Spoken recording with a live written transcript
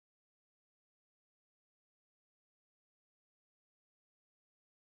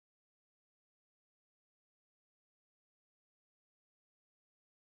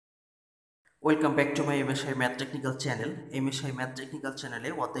Welcome back to my MSI math technical channel. MSI math technical চ্যানেলে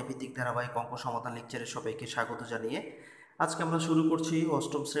অধ্যায়ভিত্তিক ধারাবাহিক অঙ্ক সমাধান লেকচারে সবাইকে স্বাগত জানিয়ে আজকে আমরা শুরু করছি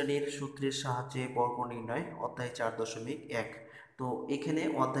অষ্টম শ্রেণীর সূত্রের সাহায্যে বর্গ নির্ণয় অধ্যায় 4.1। তো এখানে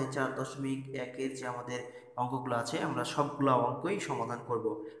অধ্যায় 4.1-এর যে আমাদের অঙ্কগুলো আছে আমরা সবগুলো অঙ্কই সমাধান করব।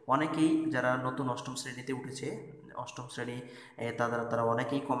 অনেকেই যারা নতুন অষ্টম শ্রেণীতে উঠেছে, অষ্টম শ্রেণী তারা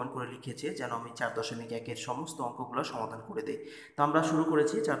অনেকেই কমেন্ট করে লিখেছে যেন আমি 4.1-এর সমস্ত অঙ্কগুলো সমাধান করে দেই। তো আমরা শুরু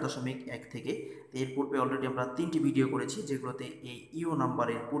করেছি 4.1 থেকে। এর পূর্বে অলরেডি আমরা 3টি ভিডিও করেছি যেগুলোতে এই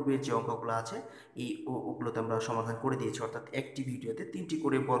নাম্বারের পূর্বের যে অঙ্কগুলো আছে ওগুলোতে আমরা সমাধান করে দিয়েছি, অর্থাৎ একটি ভিডিওতে 3টি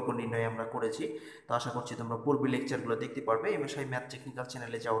করে বর্গ নির্ণয় আমরা করেছি। তো আশা করছি তোমরা পূর্বের লেকচারগুলো দেখতে পারবে। এমএসআই ম্যাথ টেকনিক্যাল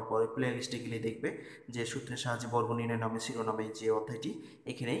চ্যানেলে যাওয়ার পরে প্লে লিস্টে গেলে দেখবে যে সূত্রের সাহায্যে বর্গ নির্ণয় নামে শিরোনামে যে অধ্যায়টি,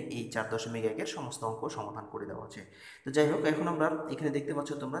 এখানে এই 4.1-এর সমস্ত অঙ্ক সমাধান করে দেওয়া আছে। তো যাই হোক, এখন আমরা এখানে দেখতে পাচ্ছ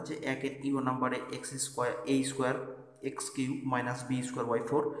তোমরা যে 1-এর নাম্বারে a² x cube minus B square Y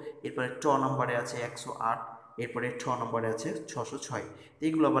 4, এরপরে নাম্বারে আছে 108, এরপরে নম্বরে আছে 606।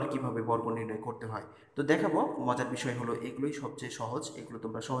 এইগুলো আবার কিভাবে বর্গ নির্ণয় করতে হয় তো দেখাবো। মজার বিষয় হলো এগুলোই সবচেয়ে সহজ, এগুলো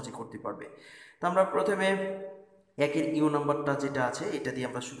তোমরা সহজে করতে পারবে। তো আমরা প্রথমে 1-এর নাম্বারটা যেটা আছে এটা দিয়ে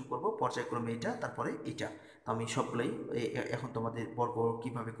আমরা শুরু করব, পর্যায়ক্রমে এটা, তারপরে এটা। তো আমি সবগুলোই এখন তোমাদের বর্গ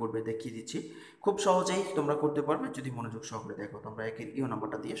কিভাবে করবে দেখিয়ে দিচ্ছি। খুব সহজেই তোমরা করতে পারবে যদি মনোযোগ সহকারে দেখো। তো আমরা 1-এর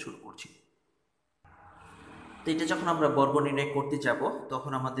নাম্বারটা দিয়ে শুরু করছি। তো এটা যখন আমরা বর্গ নির্ণয় করতে যাব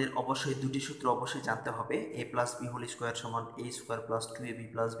তখন আমাদের অবশ্যই দুটি সূত্র অবশ্যই জানতে হবে। a plus B whole square সমান a square plus 2ab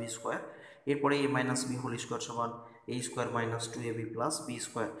plus B square, এরপরে a minus B whole square সমান a square minus 2ab plus B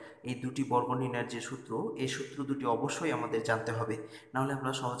square. এই দুটি বর্গ নির্ণয়ের যে সূত্র, এই সূত্র দুটি অবশ্যই আমাদের জানতে হবে, নাহলে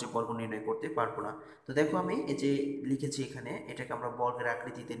আমরা সহজে বর্গ নির্ণয় করতে পারবো না। তো দেখো আমি এই যে লিখেছি এখানে, এটাকে আমরা বর্গের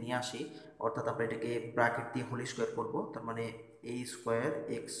আকৃতিতে নিয়ে আসি, অর্থাৎ আমরা এটাকে ব্র্যাকেট দিয়ে হোল স্কোয়ার করবো। তার মানে a স্কোয়ার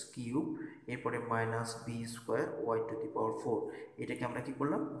এক্স কিউব, এরপরে minus B square Y to the পাওয়ার 4, এটাকে আমরা কি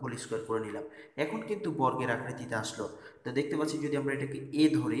করলাম, হোল স্কোয়ার করে নিলাম। এখন কিন্তু বর্গের আকৃতিতে আসলো। তো দেখতে পাচ্ছি যদি আমরা এটাকে এ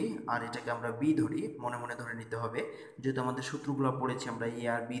ধরি আর এটাকে আমরা বি ধরি, মনে মনে ধরে নিতে হবে, যেহেতু আমাদের সূত্রগুলো পড়েছি আমরা এ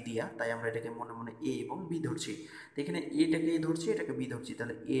আর বি দিয়া, তাই আমরা এটাকে মনে মনে এ এবং বি ধরছি। তো এখানে এটাকে এ ধরছি, এটাকে বি ধরছি,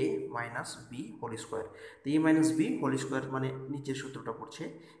 তাহলে এ মাইনাস বি হোল স্কোয়ার। তো এ মাইনাস বি হোল স্কোয়ার মানে নিচের সূত্রটা পড়ছে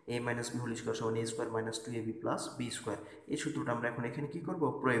এ মাইনাস বি হোল স্কোয়ার সমান এ square minus 2ab plus B square. এই সূত্রটা আমরা এখন এখানে কি করব,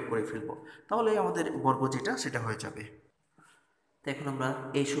 প্রয়োগ করে ফেলবো, তাহলে আমাদের বর্গ যেটা সেটা হয়ে যাবে। তো এখন আমরা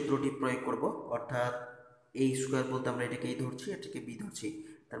এই সূত্রটি প্রয়োগ করব, অর্থাৎ এ স্কোয়ার বলতে আমরা এটাকে এই ধরছি, এটাকে বি ধরছি।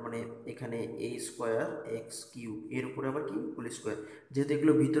 তার মানে এখানে এ স্কোয়ার এক্স কিউব, এর উপরে আবার কি হোল স্কোয়ার, যেহেতু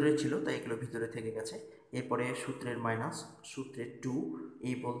এগুলো ভিতরে ছিল তাই এগুলো ভিতরে থেকে গেছে। এরপরে সূত্রের মাইনাস, সূত্রের 2,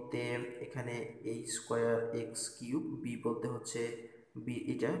 এই বলতে এখানে এ স্কোয়ার এক্স কিউব, বি বলতে হচ্ছে বি,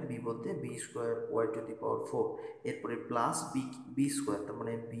 এটা বি বলতে B square Y to the পাওয়ার 4, এরপরে প্লাস বি বি স্কোয়ার, তার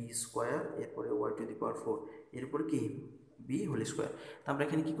মানে বি স্কোয়ার এরপরে ওয়াই টু দি পাওয়ার 4, এরপরে কি বি হোল স্কোয়ার। তো আমরা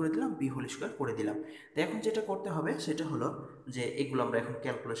এখানে কি করে দিলাম, বি হোল স্কোয়ার করে দিলাম। তো এখন যেটা করতে হবে সেটা হলো যে এগুলো আমরা এখন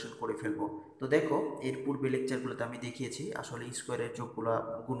ক্যালকুলেশন করে ফেলবো। তো দেখো এর পূর্বে লেকচারগুলোতে আমি দেখিয়েছি আসলে স্কোয়ারের যোগগুলা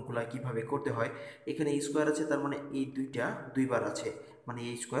গুণগুলা কিভাবে করতে হয়। এখানে স্কোয়ার আছে, তার মানে এই দুইটা দুইবার আছে, মানে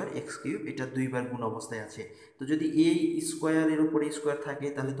এই স্কোয়ার এক্স কিউব এটা দুইবার গুণ অবস্থায় আছে। তো যদি এই স্কোয়ারের উপরে স্কোয়ার থাকে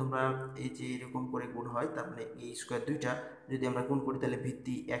তাহলে তোমরা এই যে এরকম করে গুণ হয়, তার মানে এই স্কোয়ার দুইটা যদি আমরা গুণ করি তাহলে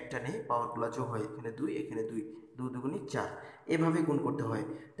ভিত্তি একটা নেই, পাওয়ারগুলো যোগ হয়, এখানে 2 এখানে 2, 2 দুগুণে 4, এভাবে গুণ করতে হয়।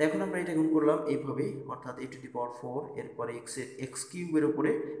 তো এখন আমরা এটা গুণ করলাম এইভাবে, অর্থাৎ এ টু দি পাওয়ার 4, এরপরে এক্স কিউবের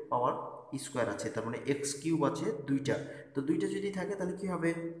উপরে পাওয়ার স্কোয়ার আছে, তার মানে এক্স কিউব আছে দুইটা। তো দুইটা যদি থাকে তাহলে কি হবে,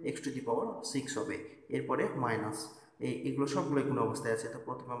 এক্স টু দি পাওয়ার 6 হবে। এরপরে মাইনাস এগুলো সবগুলো গুণ অবস্থায় আছে। তো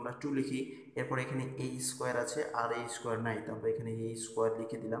প্রথমে আমরা 2 লিখি, এরপর এখানে এ স্কোয়ার আছে আর এ স্কোয়ার নাই, তো আমরা এখানে এ স্কোয়ার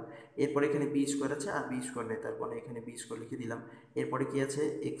লিখে দিলাম। এরপর এখানে বি স্কোয়ার আছে আর বি স্কোয়ার নেই, তারপরে এখানে বি স্কোয়ার লিখে দিলাম। এরপরে কি আছে,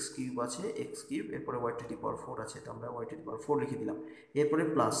 এক্স কিউব আছে এক্স কিউব, এরপরে ওয়াই টু দি পাওয়ার 4 আছে, তো আমরা ওয়াই টু দি পাওয়ার 4 লিখে দিলাম। এরপরে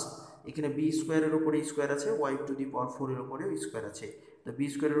প্লাস এখানে বি স্কোয়ারের উপরে স্কোয়ার আছে, ওয়াই টু দি পাওয়ার 4 এর উপরেও স্কোয়ার আছে। তো বি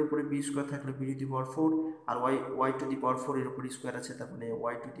স্কোয়ারের উপরে বি স্কোয়ার থাকলে B to the power 4, R Y to the পাওয়ার 4 এর উপরে স্কোয়ার আছে, তার মানে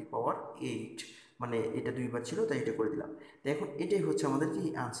ওয়াই টু দি পাওয়ার 8, মানে এটা দুইবার ছিল তাই এটা করে দিলাম। তো এখন এটাই হচ্ছে আমাদের কি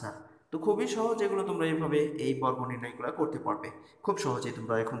আনসার। তো খুবই সহজ, এগুলো তোমরা এইভাবে এই বর্গ নির্ণয়গুলো করতে পারবে, খুব সহজেই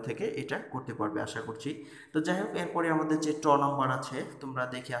তোমরা এখন থেকে এটা করতে পারবে আশা করছি। তো যাই হোক, এরপরে আমাদের যে নাম্বার আছে, তোমরা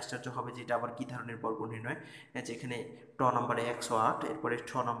দেখে আশ্চর্য হবে যে এটা আবার কী ধরনের বর্গ নির্ণয়। যেখানে নাম্বারে 108, এরপরে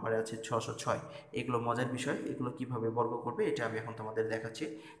নাম্বারে আছে 606। এগুলো মজার বিষয়, এগুলো কিভাবে বর্গ করবে এটা আমি এখন তোমাদের দেখাচ্ছি।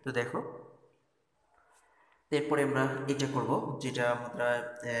 তো দেখো এরপরে আমরা এটা করব, যেটা আমরা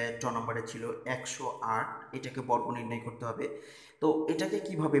নাম্বারে ছিল 108, এটাকে বর্গ নির্ণয় করতে হবে। তো এটাকে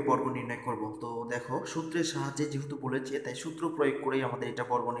কিভাবে বর্গ নির্ণয় করব? তো দেখো, সূত্রের সাহায্যে যেহেতু বলেছে, তাই সূত্র প্রয়োগ করেই আমাদের এটা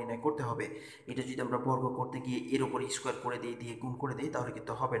বর্গ নির্ণয় করতে হবে। এটা যদি আমরা বর্গ করতে গিয়ে এর উপর স্কোয়ার করে দিই, দিয়ে গুণ করে দিই, তাহলে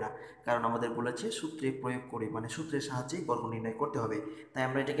কিন্তু হবে না। কারণ আমাদের বলেছে সূত্রে প্রয়োগ করে, মানে সূত্রের সাহায্যেই বর্গ নির্ণয় করতে হবে। তাই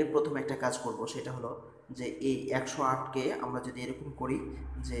আমরা এটাকে প্রথমে একটা কাজ করব, সেটা হলো যে এই 108কে আমরা যদি এরকম করি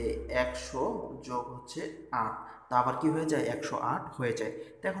যে 100 যোগ হচ্ছে 8, তা আবার কি হয়ে যায়? 108 হয়ে যায়।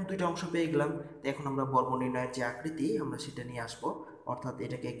 তো এখন দুইটা অংশ পেয়ে গেলাম। তো এখন আমরা বর্গ নির্ণয়ের যে আকৃতি, আমরা সেটা নিয়ে আসবো। অর্থাৎ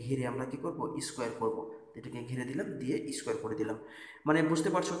এটাকে ঘিরে আমরা কি করব? স্কোয়ার করব। এটাকে ঘিরে দিলাম, দিয়ে স্কোয়ার করে দিলাম। মানে বুঝতে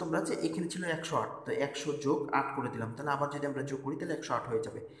পারছো তোমরা যে এখানে ছিল 108, তো 100 যোগ 8 করে দিলাম, তাহলে আবার যদি আমরা যোগ করি তাহলে 108 হয়ে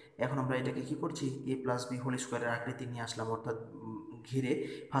যাবে। এখন আমরা এটাকে কি করছি? a প্লাস বি হোল স্কোয়ারের আকৃতি নিয়ে আসলাম, অর্থাৎ ঘিরে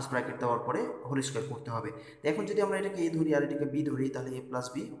ফার্স্ট ব্র্যাকেট দেওয়ার পরে হোল স্কোয়ার করতে হবে। তো এখন যদি আমরা এটাকে a ধরি আর এটাকে b ধরি, তাহলে a plus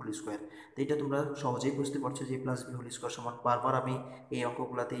B whole square. তো এটা তোমরা সহজেই বুঝতে পারছো যে a plus B whole square সমান, বারবার আমি এই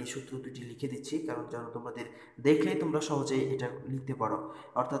অঙ্কগুলোতে এই সূত্র দুটি লিখে দিচ্ছি, কারণ যেন তোমাদের দেখলেই তোমরা সহজেই এটা লিখতে পারো।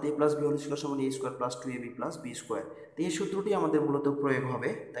 অর্থাৎ a plus B whole square সমান a square plus 2ab plus B square. তো এই সূত্রটি আমাদের মূলত প্রয়োগ হবে।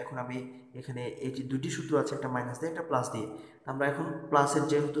 তো এখন আমি এখানে এই যে দুটি সূত্র আছে, একটা মাইনাস দিয়ে একটা প্লাস দিয়ে, আমরা এখন প্লাসের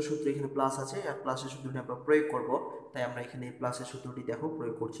যেহেতু সূত্র এখানে প্লাস আছে আর প্লাসের সূত্রটি আমরা প্রয়োগ করব, তাই আমরা এখানে প্লাসের সূত্রটি দেখো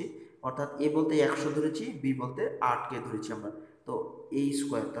প্রয়োগ করছি। অর্থাৎ এ বলতে 100 ধরেছি, বি বলতে 8কে ধরেছি আমরা। তো এই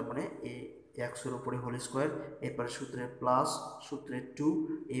স্কোয়ার, তার মানে এই 100-এর উপরে হোল স্কোয়ার, এরপরে সূত্রের প্লাস, সূত্রের 2,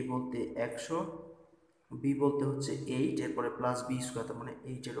 এই বলতে 100, বি বলতে হচ্ছে 8, এরপরে প্লাস বি স্কোয়ার, তার মানে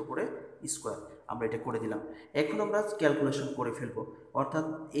 8-এর উপরে স্কোয়ার। আমরা এটা করে দিলাম। এখন আমরা ক্যালকুলেশন করে ফেলবো। অর্থাৎ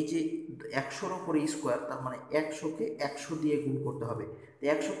এই যে 100-এর উপরে স্কোয়ার, তার মানে 100কে 100 দিয়ে গুণ করতে হবে। তো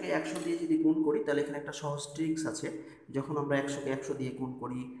 100কে 100 দিয়ে যদি গুণ করি, তাহলে এখানে একটা সহজ ট্রিক্স আছে। যখন আমরা 100কে 100 দিয়ে গুণ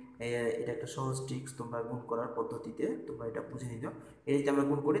করি, এটা একটা সহজ ট্রিক্স, তোমরা গুণ করার পদ্ধতিতে তোমরা এটা বুঝে নিও। এই যদি আমরা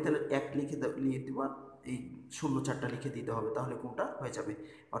গুণ করি, তাহলে 1 লিখে দিব, আর এই 0 4টা লিখে দিতে হবে, তাহলে কোনটা হয়ে যাবে,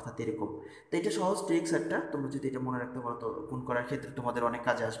 অর্থাৎ এরকম। তো এটা সহজ ট্রিক্স একটা, তোমরা যদি এটা মনে রাখতে পারো তো গুণ করার ক্ষেত্রে তোমাদের অনেক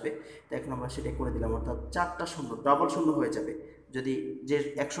কাজে আসবে। তো এখন আমরা সেটাই করে দিলাম, অর্থাৎ 4টা শূন্য, ডাবল শূন্য হয়ে যাবে। যদি যে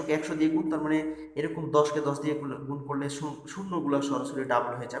 100কে 100 দিয়ে গুণ, তার মানে এরকম 10কে 10 দিয়ে গুণ করলে শূন্যগুলো সরাসরি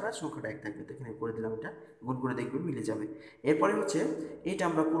ডাবল হয়ে যাবে আর সংখ্যাটা 1 থাকবে। তো এখানে করে দিলাম, এটা গুণ করে দেখবে মিলে যাবে। এরপরে হচ্ছে এইটা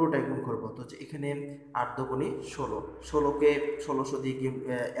আমরা পুরোটাই গুণ করবো। তো এখানে 8 দুগুণে 16, 16কে 1600 দিয়ে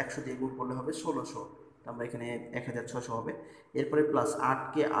 100 দিয়ে গুণ করলে হবে 1600, আমরা এখানে 1600 হবে। এরপরে প্লাস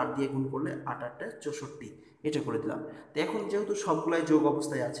 8কে 8 দিয়ে গুণ করলে 8 8 64, এটা করে দিলাম। তো এখন যেহেতু সবগুলাই যোগ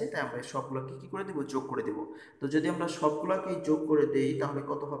অবস্থায় আছে, তাই আমরা সবগুলোকে কি করে দেব? যোগ করে দেব। তো যদি আমরা সবগুলোকে যোগ করে দেই, তাহলে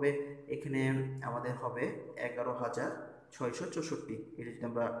কত হবে? এখানে আমাদের হবে 11,664। এটা যদি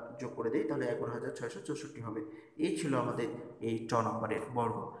আমরা যোগ করে দিই, তাহলে 11,664 হবে। এই ছিল আমাদের এই নম্বরের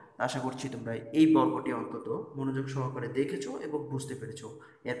বর্গ। আশা করছি তোমরা এই বর্গটি অন্তত মনোযোগ সহকারে দেখেছো এবং বুঝতে পেরেছো।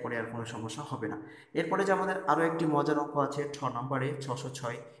 এরপরে আর কোনো সমস্যা হবে না। এরপরে যে আমাদের আরও একটি মজার অঙ্ক আছে নম্বরে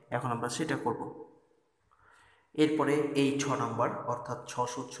 606, এখন আমরা সেটা করব। এরপরে এই নম্বর অর্থাৎ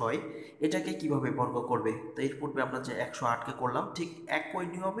 606, এটাকে কিভাবে বর্গ করবে? তো এর পূর্বে আমরা যে 108কে করলাম, ঠিক একই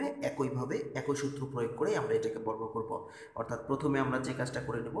নিয়মে একইভাবে একই সূত্র প্রয়োগ করে আমরা এটাকে বর্গ করব। অর্থাৎ প্রথমে আমরা যে কাজটা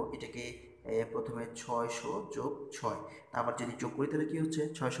করে নেব, এটাকে প্রথমে 600 যোগ 6, আবার যদি যোগ করি তাহলে কি হচ্ছে?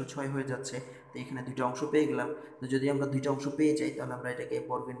 606 হয়ে যাচ্ছে। তো এখানে দুইটা অংশ পেয়ে গেলাম। তো যদি আমরা দুইটা অংশ পেয়ে যাই, তাহলে আমরা এটাকে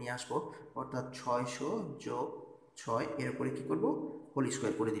বর্গে নিয়ে আসবো। অর্থাৎ 600 যোগ 6, এর উপরে কী করবো? হোল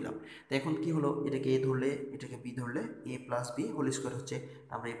স্কোয়ার করে দিলাম। তো এখন কি হলো? এটাকে এ ধরলে, এটাকে বি ধরলে, এ প্লাস বি হোল স্কোয়ার হচ্ছে।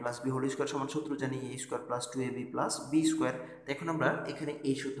 আমরা এ প্লাস বি হোল স্কোয়ার সমান সূত্র জানি, এ square plus 2ab plus B square. তো এখন আমরা এখানে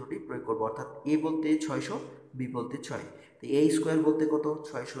এই সূত্রটি প্রয়োগ করবো, অর্থাৎ এ বলতে 600, বি বলতে 6। তো এ স্কোয়ার বলতে কত?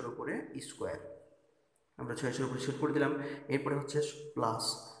 600-এর উপরে স্কোয়ার, আমরা 600-এর উপরে সেট করে দিলাম। এরপরে হচ্ছে প্লাস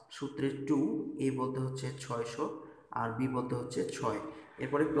সূত্রের 2, এ বলতে হচ্ছে 600 আর বি বলতে হচ্ছে 6,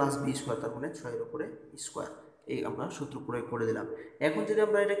 এরপরে প্লাস বি স্কোয়ার, তার মানে 6-এর উপরে স্কোয়ার। এই আমরা সূত্র প্রয়োগ করে দিলাম। এখন যদি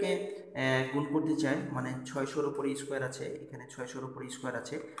আমরা এটাকে গুণ করতে চাই, মানে 600-এর উপরে স্কোয়ার আছে, এখানে 600-এর উপরে স্কোয়ার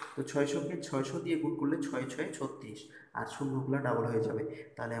আছে, তো 600কে 600 দিয়ে গুণ করলে 6 6 36, আর শূন্যগুলো ডাবল হয়ে যাবে।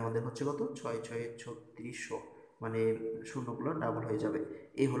 তাহলে আমাদের হচ্ছে কত? 6 6 3600, মানে শূন্যগুলো ডাবল হয়ে যাবে।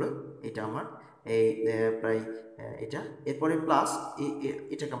 এই হলো এটা আমার এই প্রায় এটা। এরপরে প্লাস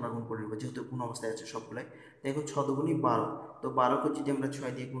এটাকে আমরা গুণ করে নেবো, যেহেতু গুণ অবস্থায় আছে সবগুলাই। তো এখন 6 দুগুণই 12, তো 12কে যদি আমরা 6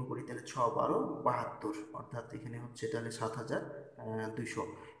 দিয়ে গুণ করি, তাহলে 6 12 72, অর্থাৎ এখানে হচ্ছে তাহলে 7200।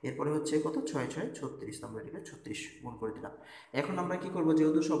 এরপরে হচ্ছে কত? 6 6 36, আমরা এটাকে 36 গুণ করে দিলাম। এখন আমরা কি করবো?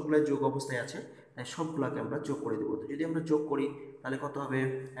 যেহেতু সবগুলাই যোগ অবস্থায় আছে, তাই সবগুলাকে আমরা যোগ করে দেবো। তো যদি আমরা যোগ করি, তাহলে কত হবে?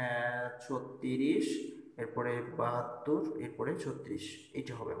 36, এরপরে 72, এরপরে 36,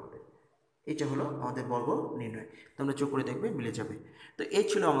 এইটা হবে আমাদের। এটা হলো আমাদের বর্গ নির্ণয়। তোমরা চোখ করে দেখবে মিলে যাবে। তো এই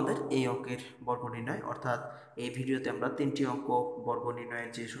ছিল আমাদের এই অঙ্কের বর্গ নির্ণয়, অর্থাৎ এই ভিডিওতে আমরা 3টি অঙ্ক বর্গ নির্ণয়ের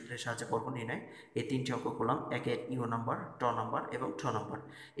যে সূত্রের সাহায্যে বর্গ নির্ণয়, এই 3টি অঙ্ক করলাম, একের ইউ নাম্বার, ট নাম্বার এবং ঠ নাম্বার।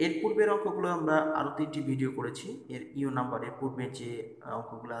 এর পূর্বের অঙ্কগুলো আমরা আরও 3টি ভিডিও করেছি। এর ইউ নাম্বারের পূর্বের যে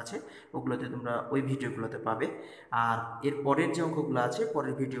অঙ্কগুলো আছে ওগুলোতে তোমরা ওই ভিডিওগুলোতে পাবে, আর এর পরের যে অঙ্কগুলো আছে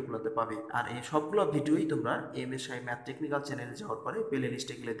পরের ভিডিওগুলোতে পাবে। আর এই সবগুলো ভিডিওই তোমরা এমএসআই ম্যাথ টেকনিক্যাল চ্যানেলে যাওয়ার পরে প্লে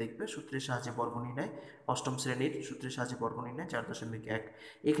লিস্টে গেলে দেখবে সূত্রের সাহায্যে বর্গ নির্ণয়, অষ্টম শ্রেণীর সূত্রের সাহায্যে বর্গ নির্ণয় 4.1।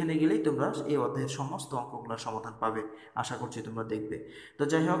 এখানে গেলেই তোমরা এই অধ্যায়ের সমস্ত অঙ্কগুলোর সমাধান পাবে। আশা করছি তোমরা দেখবে। তো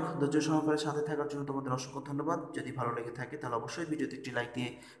যাই হোক, ধৈর্য সহকারে সাথে থাকার জন্য তোমাদের অসংখ্য ধন্যবাদ। যদি ভালো লেগে থাকে তাহলে অবশ্যই ভিডিওতে একটি লাইক দিয়ে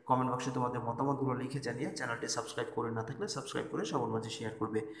কমেন্ট বক্সে তোমাদের মতামতগুলো লিখে জানিয়ে চ্যানেলটি সাবস্ক্রাইব করে না থাকলে সাবস্ক্রাইব করে সবার মাঝে শেয়ার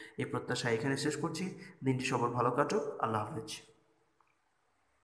করবে। এই প্রত্যাশা এখানে শেষ করছি। দিনটি সবার ভালো কাটুক। আল্লাহ হাফেজ।